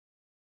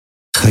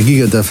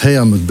Hagiga Daf Hey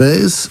Amud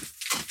Beis,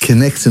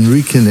 connect and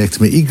reconnect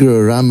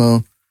Me'igra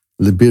Ramo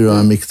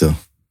Libira Amikto.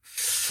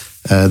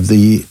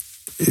 The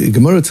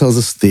Gemara tells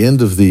us at the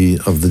end of the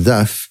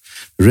Daf,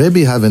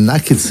 Rebbe have a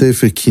naked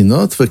sefer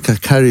kinot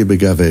v'kakari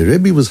begave.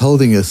 Rebbe was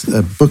holding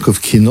a book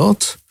of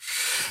kinot,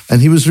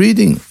 and he was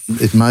reading.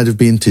 It might have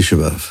been Tisha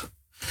B'Av.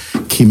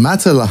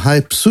 Kimata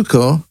lahai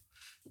psuko.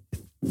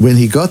 When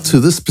he got to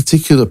this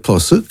particular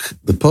posuk,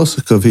 the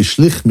posuk of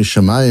Hishlich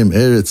Mishamayim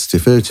Eretz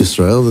Tiferet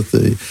Yisrael, that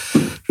the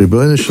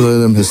Ribbono Shel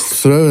Olam has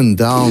thrown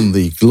down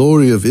the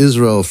glory of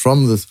Israel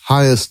from the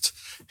highest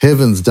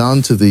heavens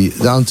down to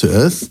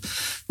earth.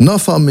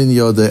 Nofal min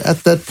yodeh.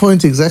 At that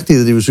point exactly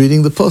that he was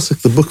reading the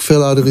posuk, the book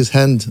fell out of his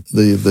hand.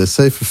 The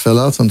sefer fell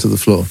out onto the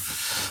floor.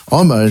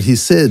 Omar, he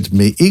said,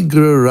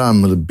 Me'igra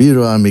ram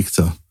lebira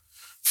amikta,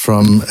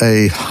 from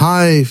a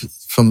high,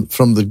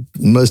 from the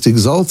most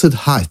exalted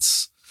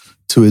heights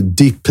to a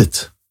deep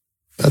pit.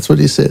 That's what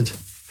he said.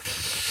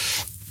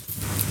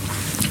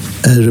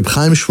 Reb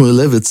Chaim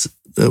Shmulevitz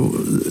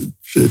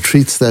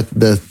treats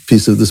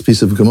this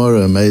piece of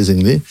Gemara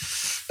amazingly.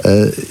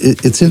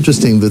 It's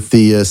interesting that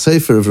the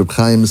Sefer of Reb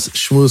Chaim's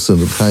Shmuz and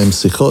Reb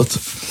Chaim's Sichot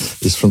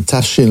is from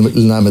Tafshin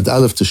Lamed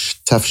Aleph to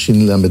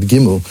Tafshin Lamed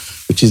Gimel,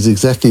 which is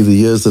exactly the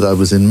years that I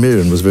was in Mir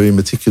and was very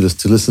meticulous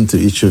to listen to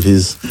each of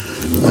his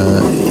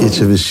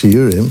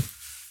shiurim.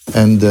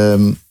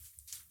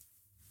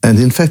 And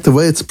in fact, the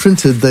way it's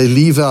printed, they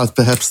leave out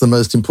perhaps the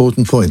most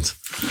important point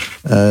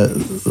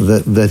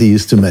that he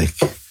used to make.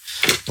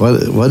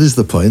 What is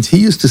the point? He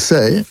used to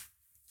say,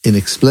 in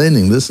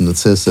explaining this, and it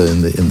says so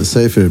in the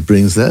Sefer, it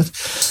brings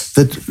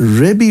that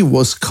Rebbe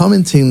was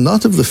commenting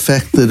not of the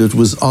fact that it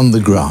was on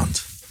the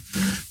ground.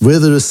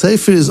 Whether a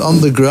Sefer is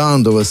on the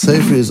ground or a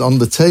Sefer is on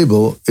the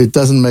table, it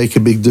doesn't make a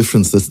big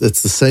difference.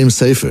 It's the same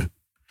Sefer.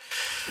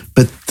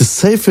 But the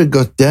Sefer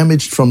got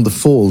damaged from the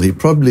fall. He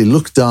probably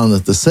looked down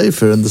at the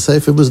Sefer and the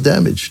Sefer was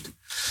damaged.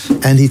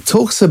 And he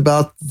talks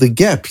about the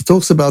gap. He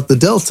talks about the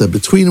delta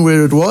between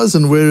where it was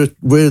and where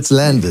it's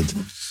landed.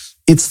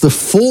 It's the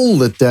fall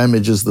that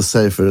damages the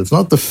Sefer. It's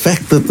not the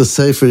fact that the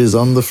Sefer is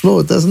on the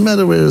floor. It doesn't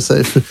matter where a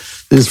Sefer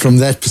is from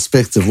that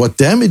perspective. What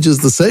damages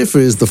the Sefer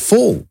is the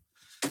fall.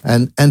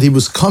 And he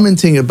was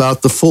commenting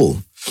about the fall.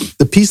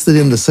 The piece that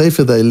in the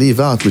Sefer they leave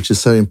out, which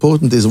is so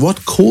important, is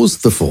what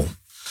caused the fall.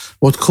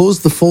 What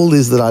caused the fall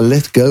is that I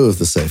let go of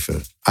the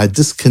Sefer. I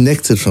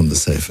disconnected from the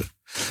Sefer.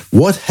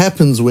 What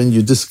happens when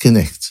you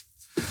disconnect?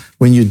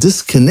 When you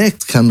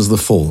disconnect comes the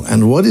fall.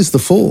 And what is the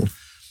fall?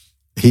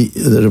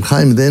 Reb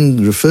Chaim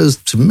then refers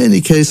to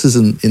many cases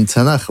in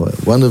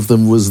Tanakh. One of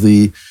them was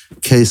the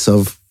case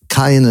of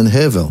Cain and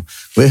Hevel,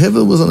 where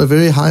Hevel was on a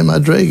very high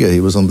madrega. He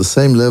was on the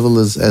same level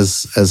as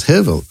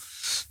Hevel.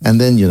 And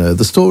then,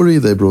 the story,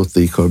 they brought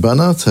the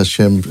korbanot,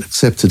 Hashem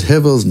accepted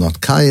Hevel's, not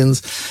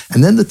Cain's.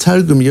 And then the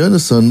Targum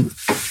Yonason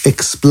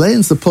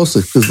explains the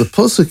posuk, because the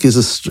posuk is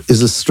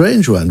a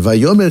strange one.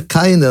 Vayomer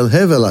Cain el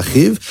Hevel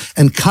achiv,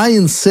 and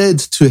Cain said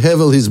to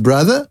Hevel, his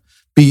brother,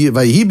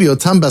 Vayhi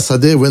biotam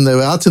basadeh, when they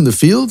were out in the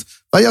field,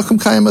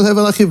 Vayokum Cain el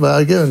Hevel achiv,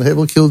 and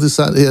Hevel killed his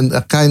son, and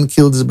Cain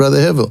killed his brother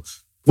Hevel.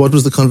 What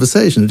was the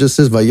conversation? It just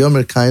says,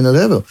 Vayomer Cain el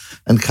Hevel.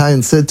 And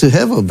Cain said to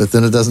Hevel, but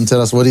then it doesn't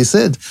tell us what he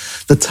said.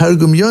 The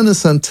Targum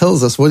Yonasan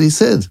tells us what he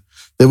said.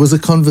 There was a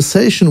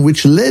conversation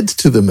which led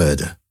to the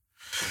murder.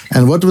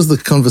 And what was the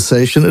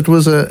conversation? It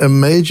was a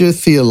major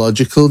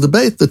theological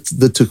debate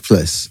that took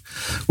place,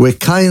 where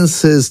Cain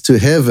says to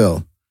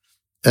Hevel,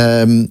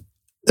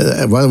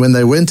 when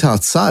they went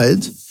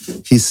outside,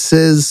 he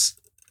says,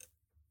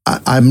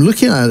 I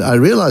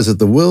realize that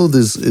the world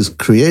is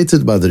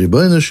created by the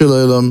Ribbono Shel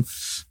Olam,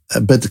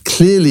 but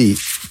clearly,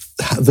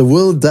 the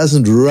world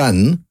doesn't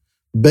run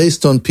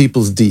based on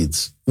people's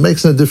deeds. It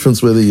makes no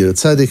difference whether you're a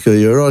tzaddik or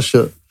you're a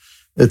rasha.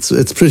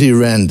 It's pretty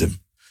random.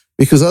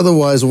 Because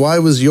otherwise, why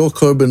was your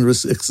korban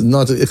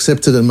not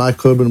accepted and my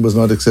korban was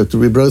not accepted?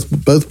 We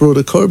both brought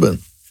a korban.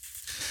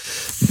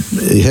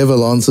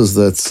 Hevel answers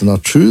that's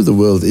not true. The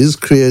world is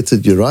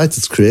created. You're right.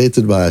 It's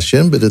created by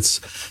Hashem, but it's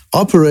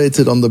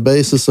operated on the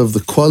basis of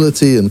the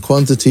quality and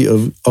quantity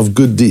of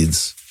good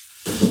deeds.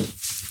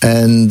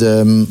 And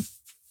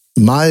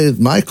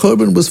my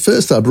korban was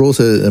first. I brought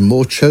a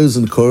more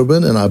chosen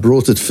korban, and I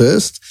brought it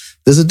first.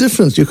 There's a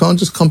difference. You can't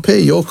just compare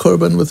your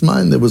korban with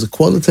mine. There was a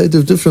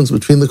qualitative difference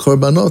between the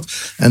korbanot,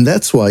 and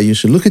that's why you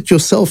should look at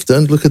yourself.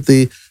 Don't look at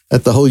the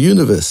whole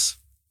universe.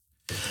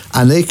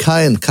 Ane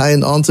Cain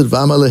answered,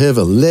 V'amar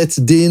leHevel, let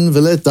din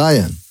v'let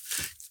dayan.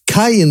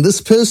 Cain, this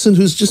person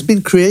who's just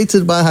been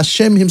created by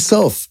Hashem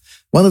himself,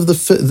 one of the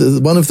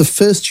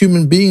first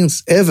human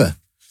beings ever,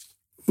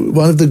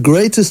 one of the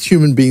greatest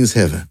human beings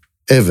ever,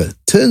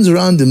 turns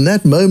around in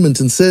that moment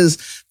and says,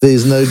 there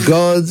is no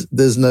God,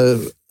 there's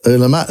no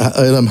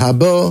Olam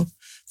Haba,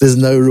 there's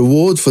no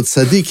reward for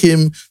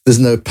tzaddikim, there's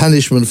no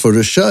punishment for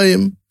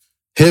Rishayim.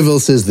 Hevel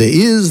says there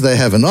is, they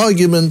have an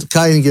argument,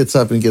 Cain gets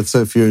up and gets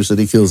so furious that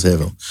he kills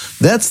Hevel.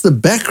 That's the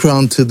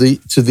background to the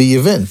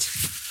event.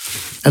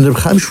 And Reb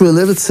Chaim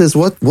Shmulevitz says,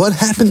 what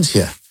happened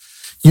here?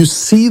 You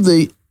see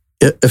the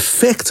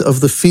effect of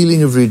the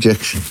feeling of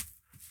rejection.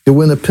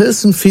 when a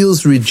person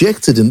feels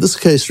rejected, in this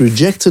case,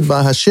 rejected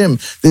by Hashem,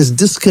 there's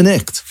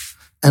disconnect.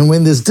 And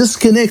when there's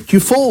disconnect, you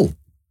fall.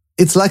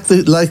 It's like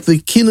the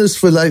kinos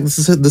for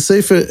the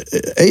Sefer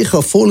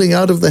Eicha falling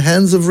out of the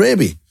hands of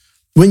Rebbe.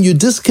 When you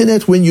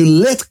disconnect, when you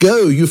let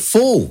go, you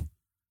fall.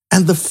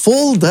 And the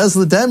fall does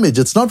the damage.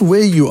 It's not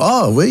where you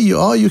are. Where you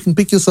are, you can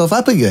pick yourself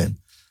up again.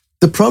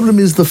 The problem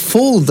is the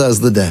fall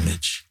does the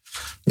damage.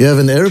 You have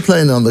an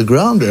airplane on the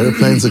ground. The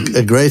airplane's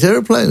a great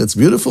airplane. It's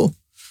beautiful.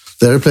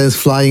 The airplane's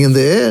flying in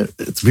the air.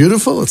 It's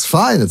beautiful. It's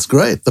fine. It's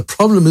great. The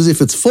problem is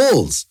if it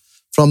falls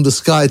from the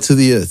sky to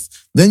the earth,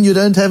 then you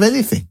don't have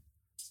anything.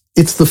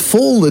 It's the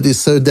fall that is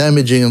so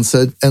damaging and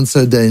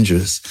so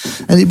dangerous.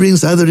 And he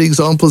brings other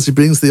examples. He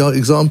brings the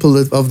example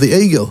of the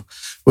Egel,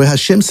 where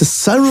Hashem says,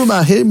 "Saru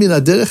ma'her min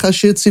haderech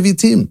asher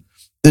tzivitim."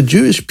 The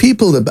Jewish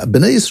people, the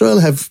Bnei Israel,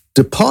 have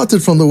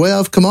departed from the way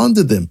I've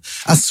commanded them.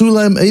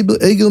 Asulaim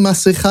Egel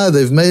Masecha,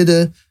 they've made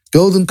a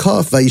golden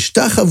calf,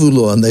 Vayishtachavu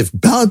lo, and they've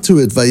bowed to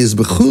it,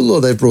 Vayizbechu lo,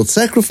 they've brought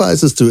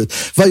sacrifices to it,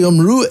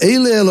 Vayomru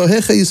Eile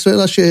Elohecha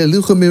Yisrael asher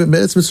helucha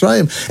me'eretz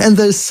Mitzrayim, and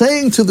they're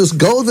saying to this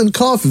golden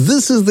calf,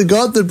 this is the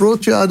God that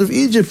brought you out of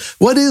Egypt.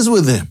 What is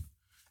with him?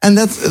 And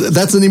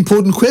that's an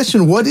important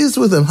question. What is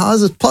with him? How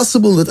is it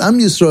possible that Am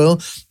Yisrael,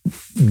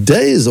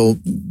 days or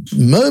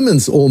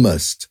moments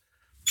almost,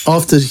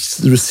 after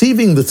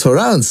receiving the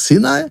Torah on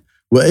Sinai,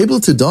 were able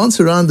to dance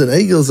around an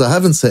Egel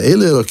Zahav and say,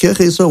 Eile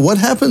Elokecha Yisrael? What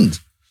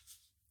happened?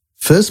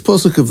 First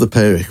pasuk of the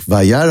Perek,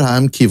 Vayar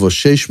ha'am ki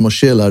voshesh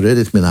Moshe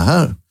la'redet min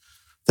ha'har.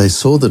 They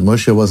saw that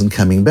Moshe wasn't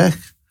coming back.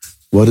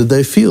 What did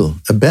they feel?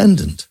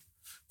 Abandoned.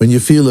 When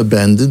you feel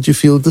abandoned, you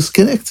feel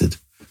disconnected.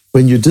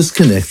 When you're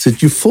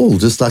disconnected, you fall,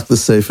 just like the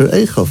Sefer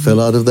Eicha fell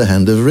out of the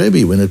hand of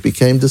Rebbe when it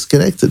became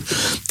disconnected.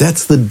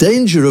 That's the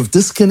danger of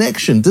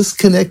disconnection.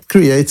 Disconnect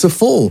creates a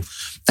fall,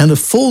 and a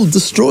fall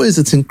destroys.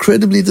 It's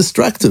incredibly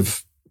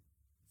destructive.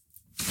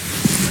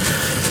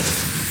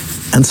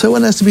 And so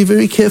one has to be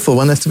very careful.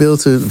 One has to be able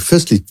to,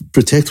 firstly,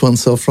 protect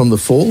oneself from the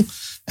fall,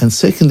 and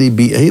secondly,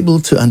 be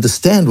able to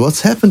understand what's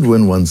happened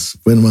when one's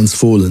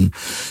fallen.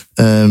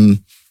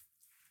 And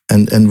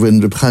when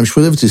Reb Chaim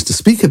Shmulevitz used to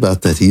speak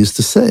about that, he used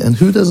to say, and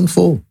who doesn't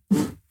fall?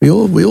 We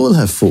all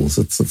have falls.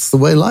 It's the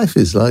way life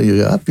is. Like you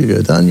go up, you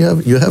go down,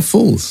 you have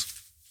falls.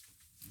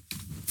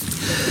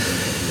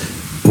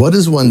 What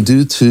does one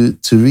do to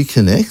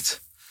reconnect?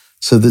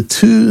 So the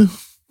two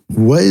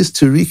ways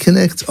to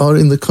reconnect are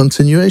in the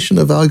continuation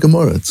of our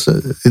Gemara.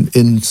 So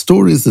in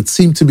stories that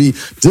seem to be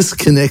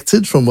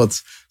disconnected from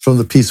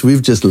the piece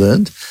we've just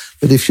learned.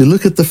 But if you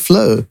look at the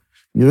flow,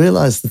 you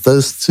realize that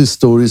those two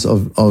stories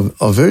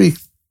are very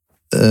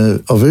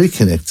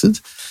connected.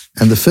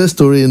 And the first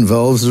story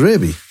involves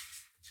Rebbe.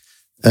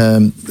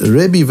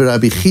 Rebbe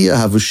v'Rabbi Chia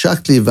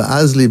havushakli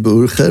v'azli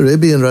be'urcha.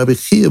 Rebbe and Rabbi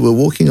Chia were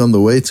walking on the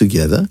way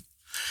together.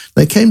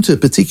 They came to a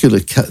particular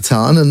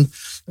town, and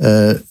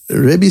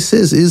Rebbe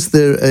says, is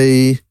there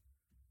a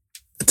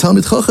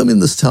Talmid Chacham in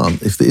this town?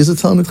 If there is a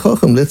Talmid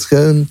Chacham, let's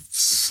go and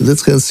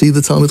see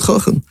the Talmid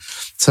Chacham.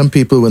 Some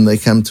people, when they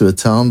come to a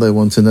town, they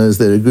want to know, is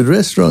there a good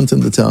restaurant in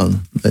the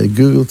town? They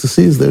Google to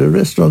see, is there a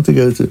restaurant to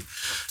go to?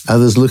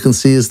 Others look and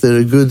see, is there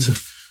a good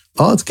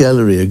art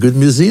gallery, a good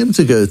museum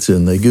to go to?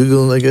 And they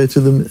Google and they go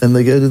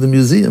to the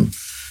museum.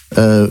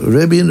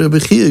 Rebbe and Rabbi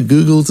Chia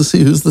Google to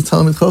see who's the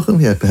Talmid Chacham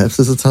here. Perhaps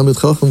there's a Talmid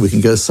Chacham. We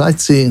can go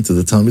sightseeing to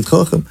the Talmid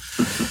Chacham.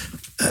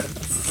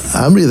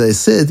 Amri, they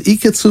said,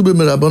 Ikatzube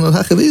merabbanon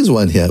hachel, is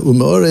one here.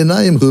 Umeor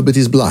einayim hu, but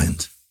he's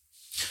blind.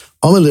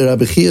 Amar le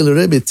Rabbi Chia le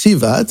Rebbe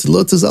tivat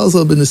lo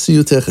tezalzel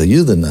b'nesiyutecha.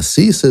 You the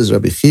nasi, says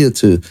Rabbi Chia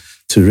to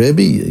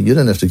Rebbe, you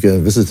don't have to go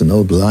and visit an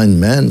old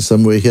blind man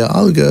somewhere here.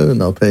 I'll go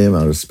and I'll pay him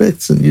our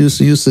respects, and you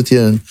sit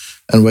here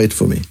and wait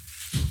for me.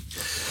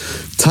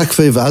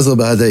 Takfei v'azel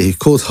b'adei. He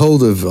caught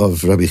hold of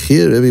Rabbi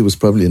Chia. Rebbe was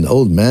probably an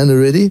old man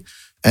already,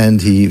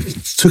 and he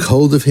took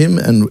hold of him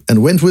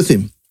and went with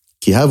him.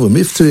 Ki havu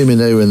mifturim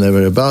inei, when they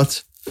were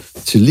about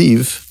to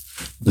leave,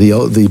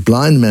 the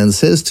blind man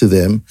says to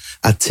them,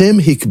 Atem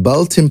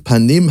hikbaltim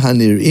panim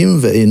hanirim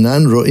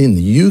ve'inan ro'in.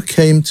 You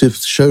came to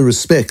show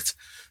respect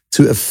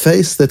to a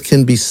face that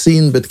can be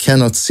seen but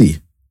cannot see.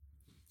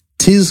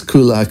 Tiz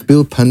kulak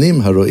bil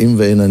panim haro'im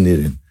ve'inan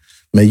nirin.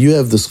 May you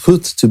have the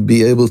zchut to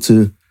be able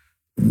to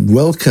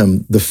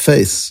welcome the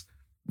face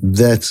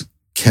that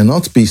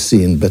cannot be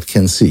seen but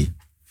can see.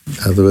 In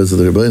other words,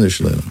 the Rebbeinu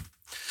Shalom.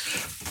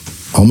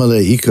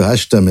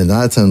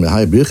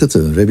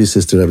 Rebbe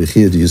says to Rabbi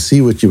Chia, do you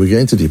see what you were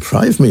going to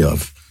deprive me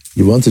of?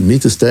 You wanted me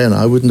to stay and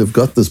I wouldn't have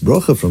got this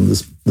bracha from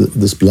this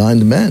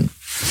blind man.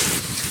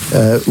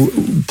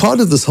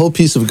 Part of this whole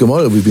piece of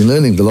Gemara we've been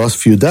learning the last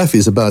few daf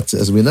is about,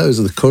 as we know, is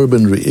the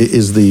korban,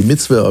 is the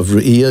mitzvah of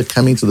Re'iyah,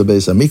 coming to the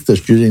Beis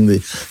HaMikdash during the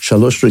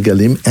Shalosh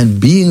Regalim and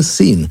being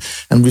seen.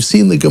 And we've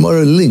seen the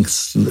Gemara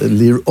links,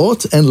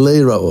 lir'ot and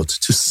leira'ot,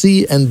 to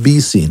see and be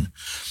seen.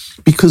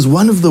 Because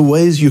one of the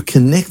ways you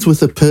connect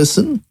with a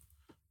person,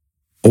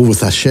 or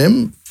with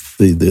Hashem,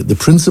 the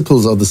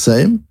principles are the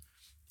same,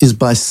 is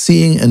by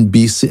seeing and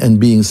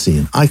being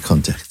seen. Eye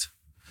contact.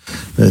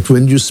 That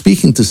when you're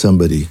speaking to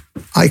somebody,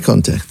 eye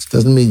contact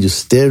doesn't mean you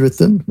stare at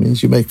them. It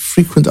means you make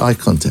frequent eye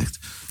contact.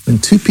 When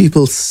two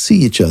people see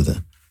each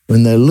other,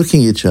 when they're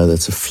looking at each other,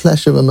 it's a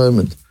flash of a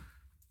moment.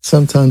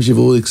 Sometimes you've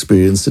all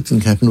experienced it,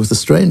 and happen with a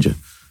stranger.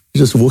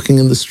 You're just walking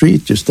in the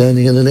street, you're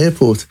standing in an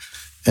airport,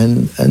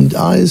 and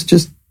eyes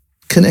just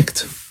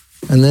connect.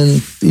 And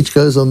then each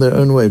goes on their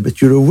own way.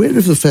 But you're aware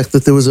of the fact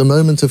that there was a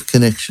moment of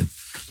connection.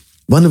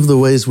 One of the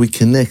ways we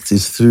connect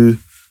is through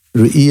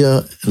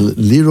Ru'iyah,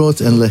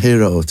 Lirot, and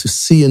Lahera'ot, to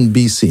see and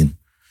be seen.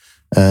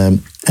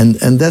 And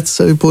that's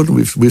so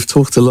important. We've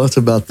talked a lot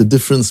about the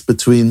difference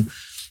between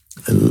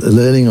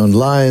learning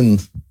online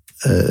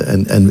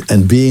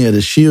and being at a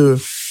shiur.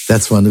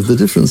 That's one of the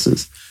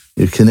differences.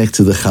 You connect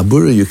to the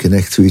chabura, you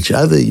connect to each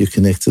other, you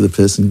connect to the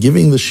person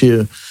giving the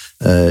shiur,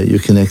 you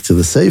connect to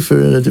the sefer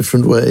in a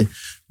different way.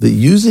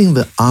 Using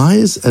the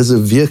eyes as a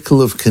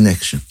vehicle of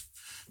connection,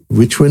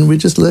 which when we're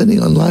just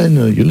learning online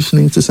or you're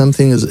listening to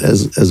something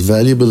as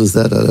valuable as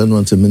that, I don't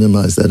want to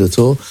minimize that at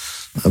all.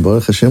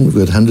 Baruch Hashem, we've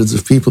got hundreds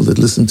of people that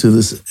listen to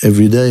this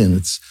every day, and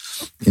it's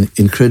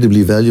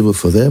incredibly valuable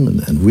for them,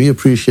 and we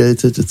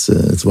appreciate it.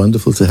 It's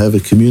wonderful to have a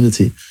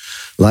community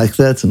like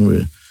that, and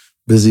we're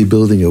busy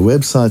building a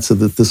website so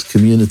that this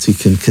community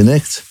can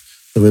connect.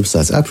 The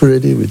website's up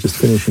already, we're just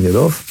finishing it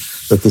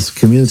off, that this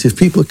community of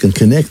people can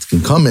connect,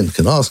 can comment,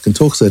 can ask, can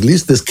talk, so at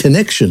least there's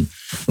connection.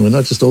 And we're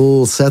not just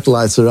all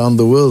satellites around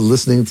the world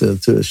listening to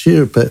a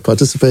shiur,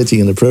 participating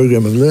in a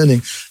program of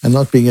learning and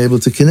not being able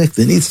to connect.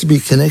 There needs to be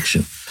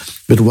connection.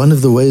 But one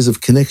of the ways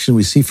of connection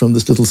we see from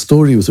this little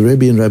story with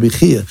Rebbe and Rabbi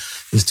Chia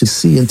is to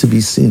see and to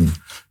be seen.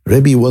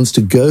 Rebbe wants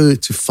to go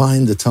to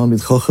find the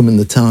Talmid Chacham in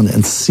the town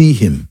and see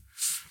him,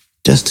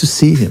 just to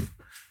see him.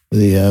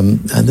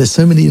 And there's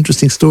so many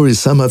interesting stories.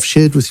 Some I've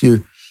shared with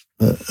you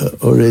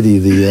already.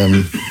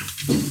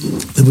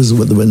 There was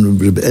when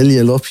Rebbe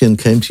Elia Lopian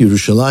came to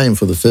Yerushalayim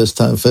for the first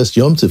time, first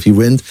Yom Tov, he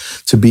went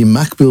to be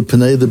Makbil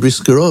Pnei the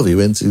Brisker Rov. He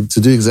went to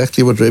do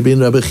exactly what Rebbe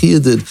and Rabbi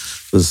Chia did.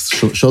 It was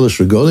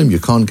Sholosh Regolim. You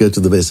can't go to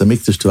the Beis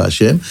Hamikdash to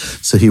Hashem,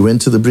 so he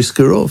went to the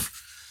Brisker Rov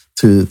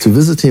to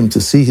visit him, to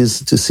see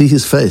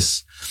his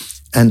face.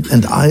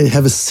 And I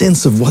have a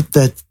sense of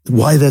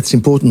why that's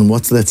important and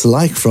what that's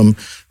like from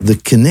the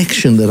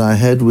connection that I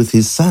had with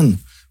his son,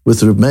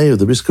 with Reb Meir,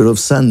 the Brisker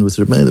Rov's son, with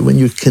Reb Meir. That when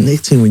you're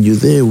connecting, when you're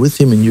there with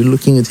him and you're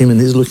looking at him and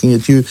he's looking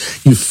at you,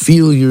 you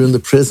feel you're in the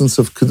presence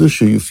of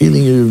Kedusha, you're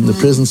feeling you're in the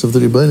presence of the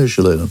Ribbono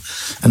Shel Olam.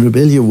 And Reb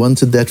Elia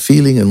wanted that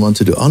feeling and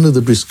wanted to honor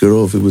the Brisker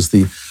Rov. It was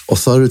the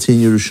authority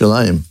in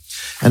Yerushalayim.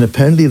 And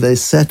apparently they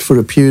sat for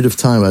a period of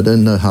time, I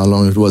don't know how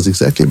long it was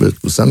exactly, but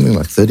it was something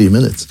like 30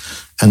 minutes,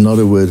 and not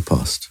a word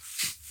passed.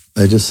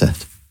 They just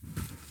sat.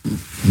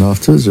 And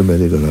afterwards, Reb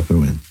Elia got up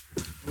and went.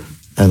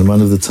 And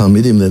one of the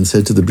Talmidim then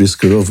said to the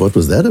Brisker Rov, what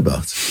was that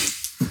about?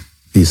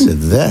 He said,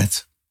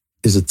 that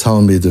is a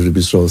Talmid of Rabbi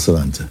Yisrael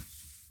Salanta.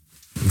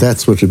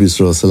 That's what Rabbi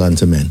Yisrael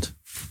Salanta meant.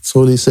 That's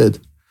all he said.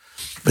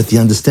 But the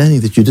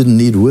understanding that you didn't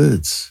need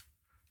words.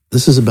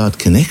 This is about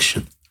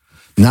connection.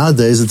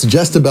 Nowadays, it's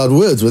just about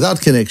words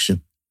without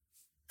connection.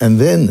 And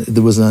then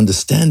there was an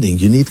understanding.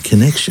 You need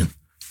connection.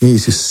 You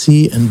need to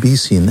see and be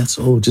seen. That's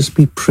all. Just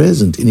be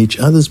present in each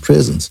other's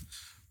presence.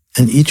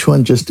 And each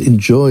one just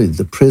enjoyed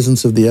the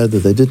presence of the other.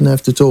 They didn't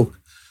have to talk.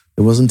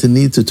 There wasn't a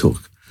need to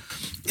talk.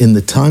 In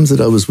the times that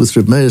I was with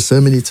Reb Meir,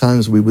 so many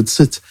times we would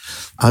sit.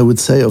 I would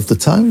say of the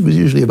time, it was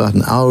usually about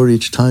an hour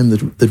each time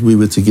that we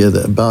were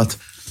together. About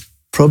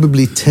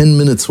probably 10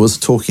 minutes was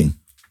talking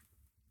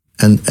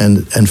and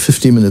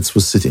 50 minutes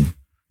was sitting.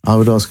 I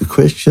would ask a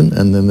question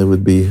and then there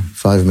would be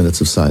 5 minutes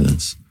of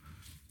silence.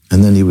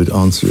 And then he would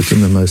answer it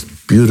in the most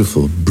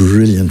beautiful,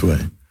 brilliant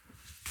way.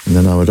 And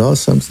then I would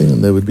ask something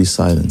and there would be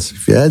silence.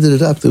 If you added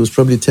it up, there was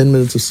probably 10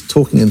 minutes of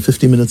talking and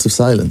 50 minutes of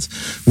silence.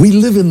 We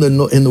live in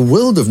the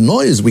world of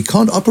noise. We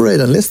can't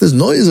operate unless there's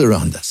noise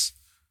around us.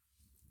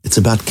 It's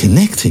about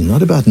connecting,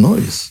 not about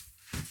noise.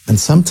 And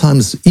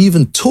sometimes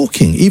even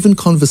talking, even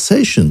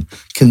conversation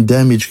can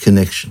damage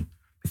connection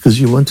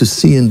because you want to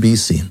see and be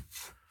seen.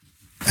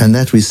 And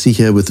that we see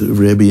here with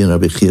Rebbe and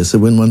Rabbi Chia. So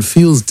when one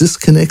feels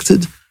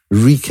disconnected,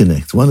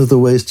 reconnect. One of the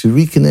ways to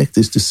reconnect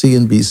is to see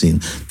and be seen.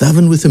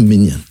 Daven with a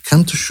minyan.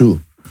 Come to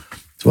shul.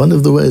 It's one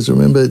of the ways.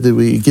 Remember that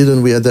we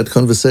had that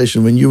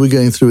conversation when you were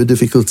going through a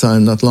difficult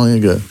time not long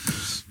ago.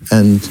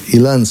 And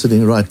Ilan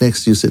sitting right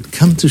next to you said,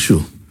 come to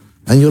shul.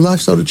 And your life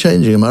started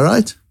changing. Am I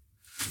right?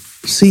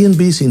 See and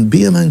be seen.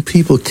 Be among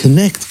people.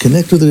 Connect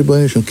with the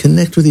Ribbono Shel Olam.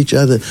 Connect with each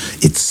other.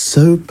 It's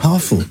so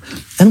powerful.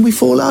 And we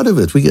fall out of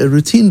it. We get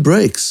routine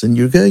breaks. And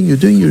you're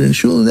in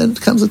shul. And then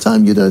comes a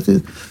time you're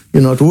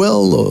not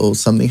well or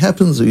something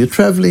happens or you're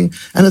traveling.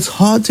 And it's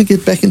hard to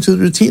get back into the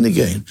routine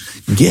again.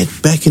 Get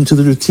back into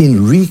the routine.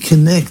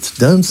 Reconnect.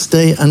 Don't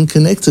stay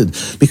unconnected.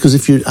 Because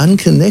if you're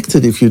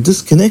unconnected, if you're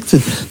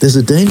disconnected, there's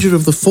a danger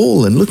of the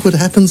fall. And look what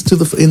happens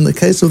in the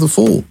case of the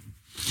fall.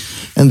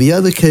 And the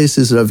other case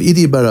is Rav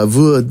Idi bar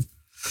Avud,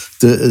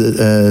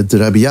 the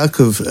Rabbi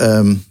Yaakov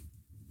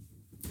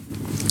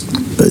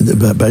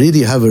bar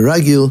Idi have a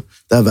ragil,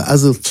 have a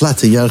azil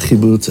tlata yar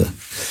chibuta.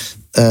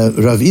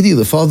 Rav Idi,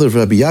 the father of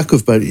Rabbi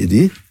Yaakov bar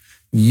Idi,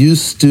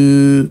 used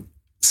to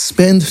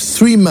spend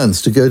 3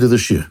 months to go to the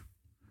shiur.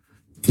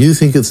 You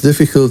think it's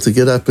difficult to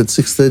get up at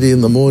 6:30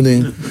 in the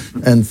morning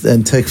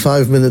and take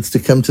 5 minutes to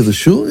come to the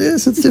shul?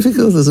 Yes, it's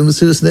difficult. There's a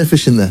Mesiras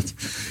Nefesh in that.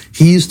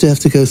 He used to have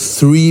to go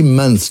 3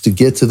 months to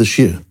get to the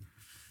shul.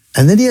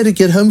 And then he had to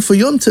get home for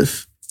Yom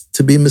Tov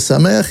to be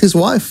Mesameach his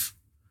wife.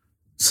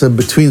 So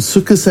between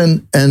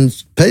Sukkot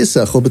and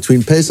Pesach, or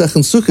between Pesach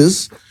and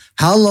Sukkot,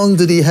 how long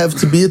did he have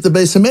to be at the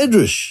Beis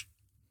HaMedrash?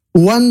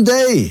 1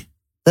 day.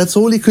 That's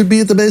all he could be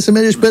at the Beis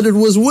HaMedrash, but it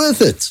was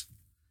worth it.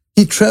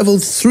 He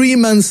traveled 3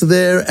 months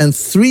there and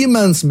 3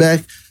 months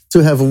back to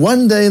have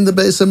 1 day in the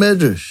Beis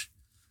HaMedrash.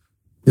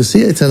 You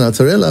see, Eitan,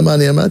 תראה למה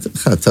אני אמרתי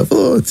לך,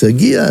 תבוא,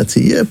 תגיע,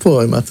 תהיה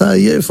פה, אם אתה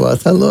עייף או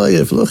אתה לא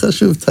עייף, לא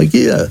חשוב,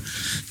 תגיע,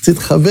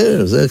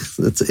 תתחבר.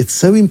 It's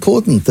so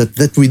important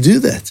that we do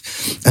that.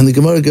 And the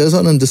Gemara goes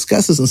on and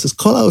discusses and says,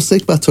 כל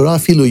העוסק בתורה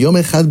אפילו יום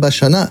אחד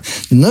בשנה.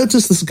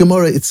 Notice this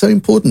Gemara, it's so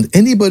important.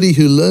 Anybody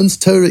who learns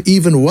Torah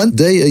even 1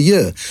 day a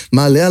year,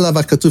 מעלה עליו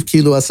הכתוב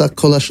כאילו עשה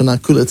כל השנה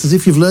כולה. It's as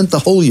if you've learned the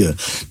whole year.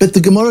 But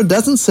the Gemara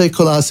doesn't say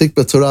כל העוסק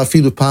בתורה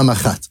אפילו פעם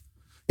אחת.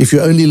 If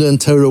you only learn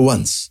Torah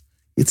once.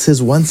 It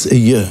says once a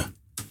year.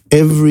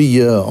 Every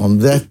year on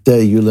that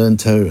day you learn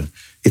Torah.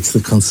 It's the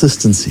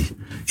consistency.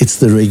 It's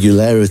the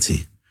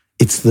regularity.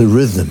 It's the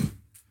rhythm.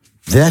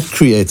 That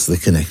creates the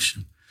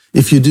connection.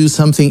 If you do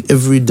something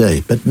every day,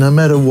 but no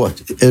matter what,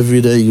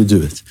 every day you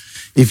do it.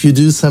 If you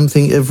do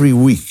something every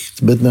week,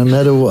 but no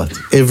matter what,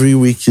 every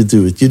week you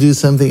do it. You do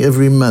something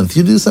every month.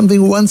 You do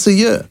something once a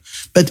year.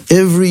 But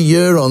every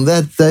year on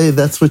that day,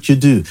 that's what you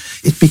do.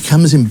 It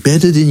becomes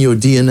embedded in your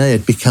DNA.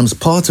 It becomes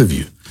part of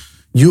you.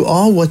 You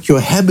are what your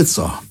habits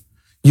are.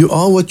 You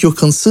are what your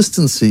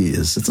consistency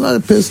is. It's not a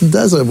person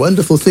does a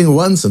wonderful thing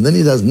once and then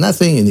he does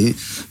nothing and he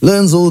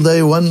learns all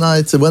day, one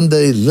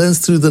day he learns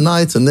through the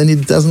night and then he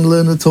doesn't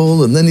learn at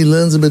all and then he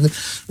learns a bit.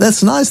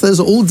 That's nice.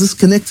 Those are all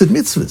disconnected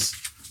mitzvahs.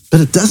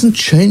 But it doesn't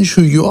change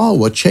who you are.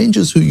 What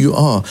changes who you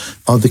are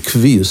the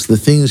kviyus, the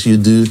things you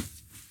do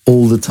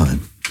all the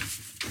time.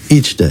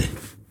 Each day,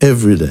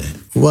 every day.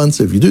 Once,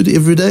 if you do it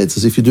every day, it's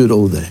as if you do it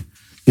all day.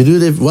 You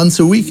do it once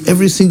a week,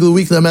 every single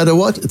week, no matter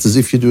what, it's as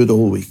if you do it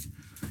all week.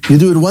 You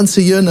do it once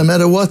a year, no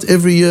matter what,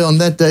 every year on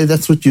that day,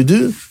 that's what you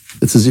do.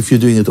 It's as if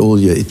you're doing it all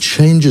year. It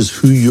changes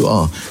who you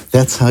are.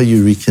 That's how you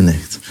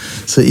reconnect.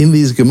 So in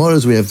these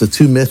Gemaras, we have the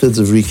two methods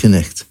of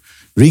reconnect.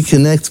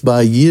 Reconnect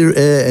by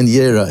yir'eh and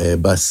yera'eh,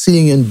 by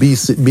seeing and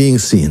being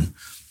seen.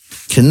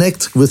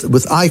 Connect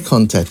with eye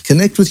contact.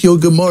 Connect with your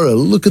Gemara.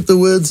 Look at the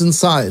words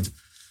inside.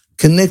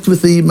 Connect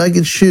with the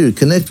Maggid Shir.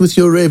 Connect with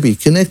your Rebbe.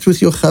 Connect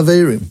with your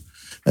Chaverim.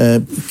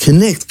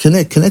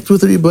 Connect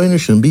with the Ribbono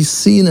Shel Olam. Be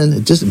seen,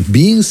 and just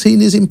being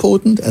seen is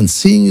important and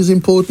seeing is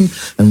important,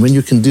 and when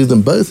you can do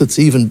them both, it's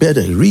even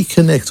better.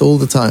 Reconnect all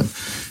the time.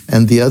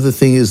 And the other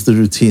thing is the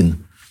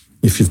routine.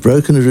 If you've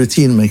broken a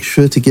routine, make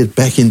sure to get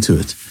back into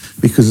it,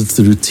 because it's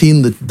the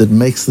routine that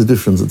makes the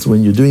difference. It's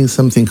when you're doing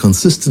something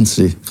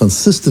consistently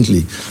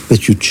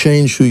that you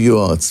change who you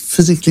are. It's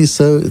physically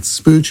so, it's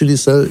spiritually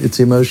so,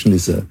 it's emotionally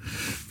so.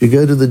 You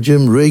go to the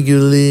gym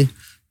regularly,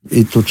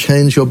 it will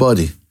change your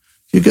body.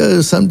 You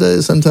go some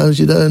days, sometimes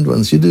you don't.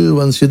 Once you do,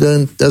 once you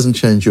don't, doesn't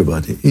change your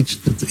body.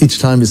 Each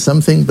time is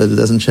something, but it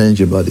doesn't change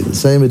your body. The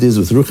same it is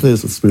with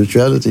ruchnis, with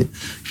spirituality.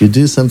 If you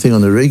do something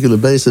on a regular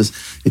basis,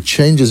 it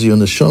changes your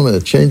neshama,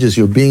 it changes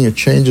your being, it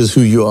changes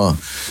who you are,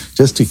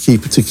 just to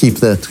keep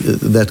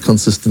that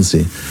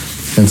consistency.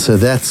 And so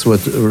that's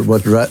what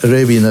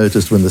Rebbe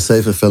noticed when the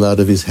sefer fell out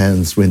of his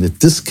hands. When it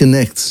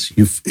disconnects,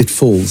 it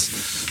falls.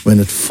 When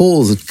it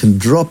falls, it can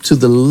drop to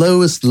the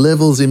lowest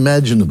levels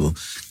imaginable.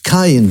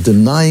 Cain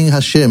denying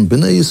Hashem,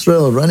 Bnei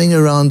Yisrael running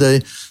around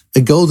a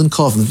golden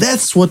calf.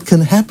 That's what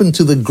can happen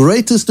to the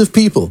greatest of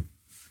people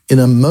in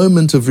a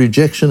moment of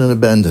rejection and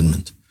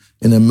abandonment,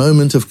 in a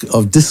moment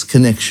of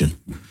disconnection.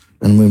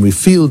 And when we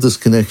feel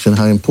disconnection,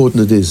 how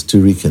important it is to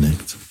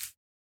reconnect.